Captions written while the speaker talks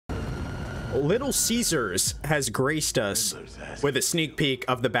Little Caesars has graced us with a sneak peek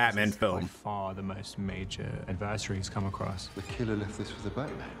of the Batman By film. far the most major adversary he's come across. The killer left this for the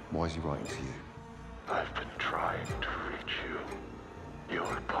Batman. Why is he writing to you? I've been trying to reach you.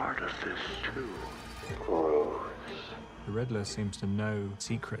 You're part of this too. Bruce. The Riddler seems to know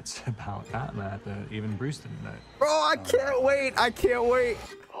secrets about Batman that even Bruce didn't know. Bro, I can't wait. I can't wait.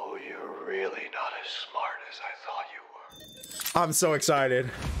 Oh, you're really not as smart as I thought you were. I'm so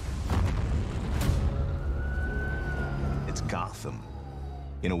excited. It's Gotham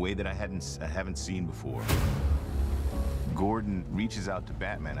in a way that I haven't seen before. Gordon reaches out to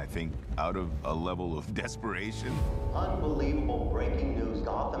Batman, I think, out of a level of desperation. Unbelievable breaking news.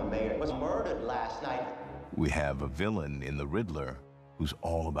 Gotham mayor was murdered last night. We have a villain in the Riddler who's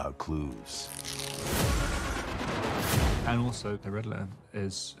all about clues. And also, the Riddler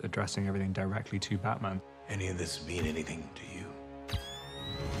is addressing everything directly to Batman. Any of this mean anything to you?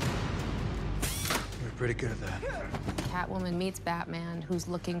 You're pretty good at that. Catwoman meets Batman, who's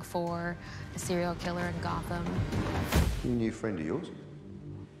looking for a serial killer in Gotham. A new friend of yours?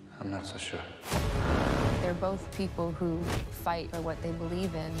 I'm not so sure. They're both people who fight for what they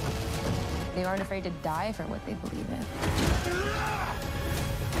believe in. They aren't afraid to die for what they believe in.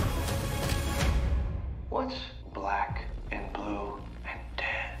 What's black and blue and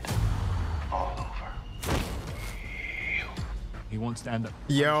dead all over? He wants to end up...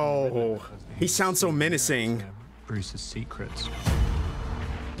 Yo, he sounds so menacing. Bruce's secrets.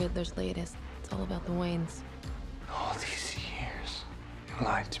 Riddler's latest. It's all about the Waynes. All these years, you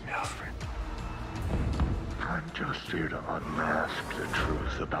lied to me, Alfred. I'm just here to unmask the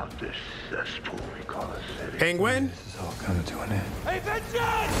truth about this cesspool we call a city. Penguin? This is all coming to an end. Hey,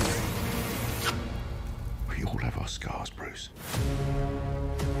 Vincent! We all have our scars, Bruce.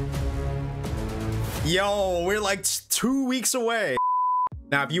 Yo, we're like 2 weeks away.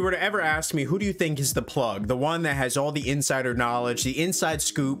 Now, if you were to ever ask me, who do you think is the plug? The one that has all the insider knowledge, the inside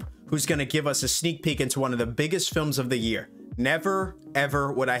scoop, who's gonna give us a sneak peek into one of the biggest films of the year? Never,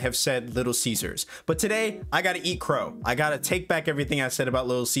 ever would I have said Little Caesars. But today, I gotta eat crow. I gotta take back everything I said about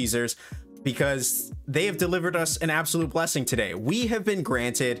Little Caesars because they have delivered us an absolute blessing today. We have been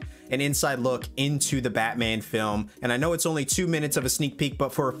granted an inside look into the Batman film. And I know it's only 2 minutes of a sneak peek,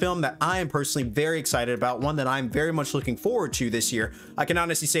 but for a film that I am personally very excited about, one that I'm very much looking forward to this year, I can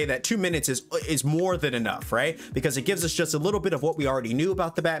honestly say that 2 minutes is more than enough, right? Because it gives us just a little bit of what we already knew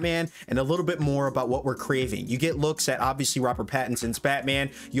about the Batman and a little bit more about what we're craving. You get looks at obviously Robert Pattinson's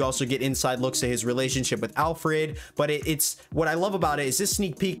Batman. You also get inside looks at his relationship with Alfred. But it's what I love about it is this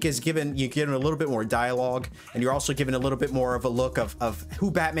sneak peek is given a little bit more dialogue, and you're also given a little bit more of a look of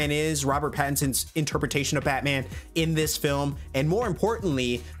who Batman is, Robert Pattinson's interpretation of Batman in this film, and more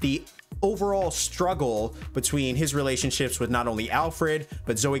importantly, the overall struggle between his relationships with not only Alfred,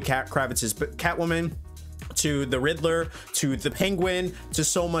 but Zoe Kravitz's Catwoman, to the Riddler, to the Penguin, to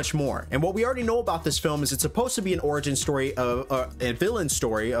so much more. And what we already know about this film is it's supposed to be an origin story of a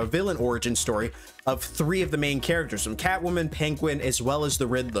villain origin story of 3 of the main characters, from Catwoman, Penguin, as well as the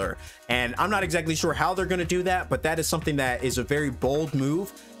Riddler. And I'm not exactly sure how they're going to do that, but that is something that is a very bold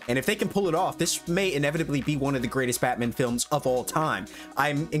move. And if they can pull it off, this may inevitably be one of the greatest Batman films of all time.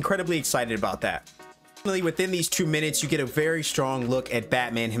 I'm incredibly excited about that. Within these 2 minutes, you get a very strong look at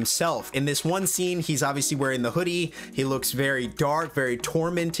Batman himself. In this one scene, he's obviously wearing the hoodie. He looks very dark, very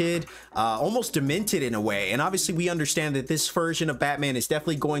tormented, almost demented in a way. And obviously we understand that this version of Batman is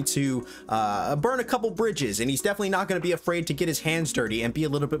definitely going to burn a couple bridges, and he's definitely not going to be afraid to get his hands dirty and be a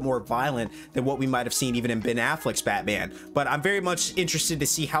little bit more violent than what we might have seen even in Ben Affleck's Batman. But I'm very much interested to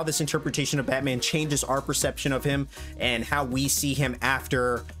see how this interpretation of Batman changes our perception of him and how we see him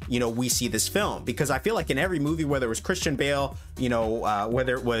after, you know, we see this film. Because I feel like in every movie, whether it was Christian Bale, you know,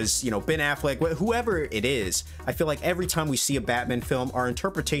 whether it was, you know, Ben Affleck, whoever it is, I feel like every time we see a Batman film, our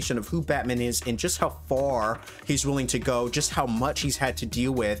interpretation of who Batman is and just how far he's willing to go, just how much he's had to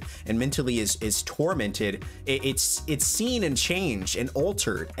deal with and mentally is tormented, it's seen and changed and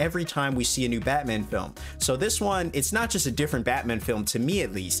altered every time we see a new Batman film. So this one, it's not just a different Batman film, to me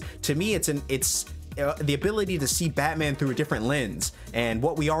at least. To me, it's the ability to see Batman through a different lens and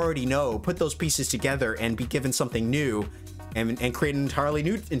what we already know, put those pieces together and be given something new and create an entirely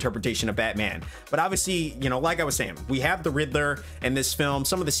new interpretation of Batman. But obviously, you know, like I was saying, we have the Riddler in this film.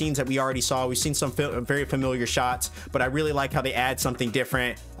 Some of the scenes that we already saw, we've seen some very familiar shots, but I really like how they add something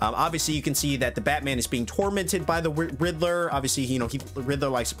different. Obviously, you can see that the Batman is being tormented by the Riddler. Obviously, you know, Riddler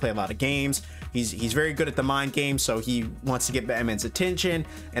likes to play a lot of games. He's very good at the mind game, so he wants to get Batman's attention,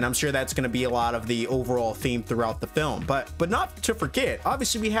 and I'm sure that's going to be a lot of the overall theme throughout the film. But not to forget,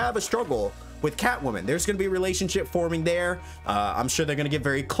 obviously, we have a struggle with Catwoman. There's going to be a relationship forming there. I'm sure they're going to get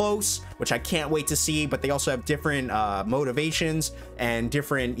very close, which I can't wait to see, but they also have different motivations and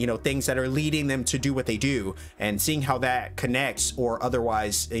different, you know, things that are leading them to do what they do, and seeing how that connects or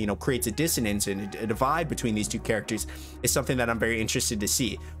otherwise, you know, creates a dissonance and a divide between these two characters is something that I'm very interested to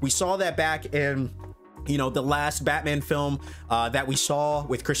see. We saw that back in, you know, the last Batman film that we saw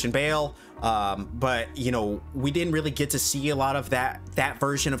with Christian Bale, but you know, we didn't really get to see a lot of that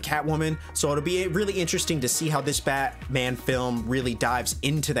version of Catwoman, so it'll be really interesting to see how this Batman film really dives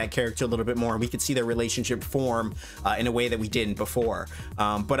into that character a little bit more, and we could see their relationship form in a way that we didn't before.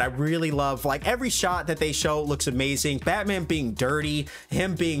 But I really love, like, every shot that they show looks amazing. Batman being dirty,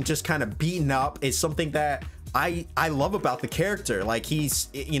 him being just kind of beaten up is something that I love about the character. Like, he's,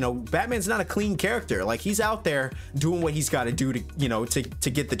 you know, Batman's not a clean character. Like, he's out there doing what he's got to do to, you know, to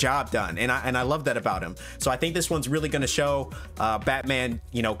get the job done, and I love that about him. So I think this one's really going to show Batman,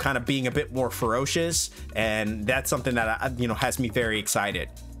 you know, kind of being a bit more ferocious, and that's something that you know, has me very excited.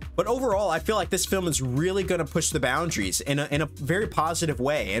 But overall, I feel like this film is really going to push the boundaries in a very positive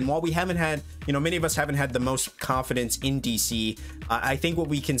way. And while we haven't had, you know, many of us haven't had the most confidence in DC, I think what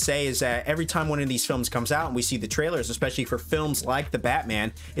we can say is that every time one of these films comes out and we see the trailers, especially for films like the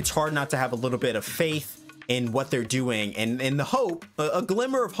Batman, it's hard not to have a little bit of faith in what they're doing, and the hope, a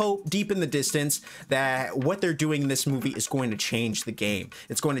glimmer of hope deep in the distance, that what they're doing in this movie is going to change the game.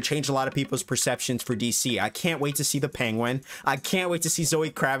 It's going to change a lot of people's perceptions for DC. I can't wait to see the Penguin. I can't wait to see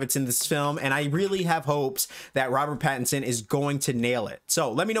Zoe Kravitz in this film, and I really have hopes that Robert Pattinson is going to nail it.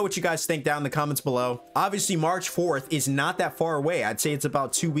 So let me know what you guys think down in the comments below. Obviously, March 4th is not that far away. I'd say it's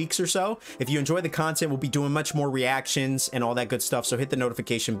about 2 weeks or so. If you enjoy the content, we'll be doing much more reactions and all that good stuff, so hit the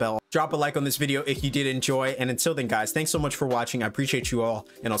notification bell. Drop a like on this video if you did enjoy, and until then, guys, thanks so much for watching. I appreciate you all,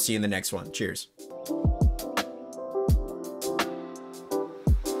 and I'll see you in the next one. Cheers.